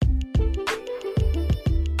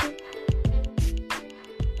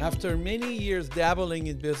After many years dabbling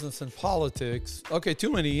in business and politics, okay,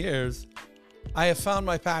 too many years, I have found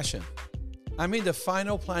my passion. I'm in the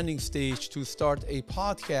final planning stage to start a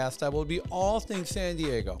podcast that will be all things San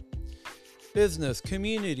Diego. Business,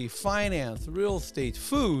 community, finance, real estate,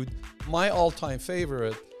 food, my all-time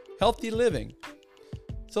favorite, healthy living.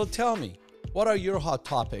 So tell me, what are your hot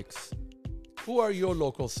topics? Who are your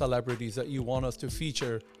local celebrities that you want us to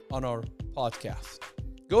feature on our podcast?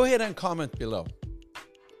 Go ahead and comment below.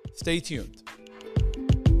 Stay tuned.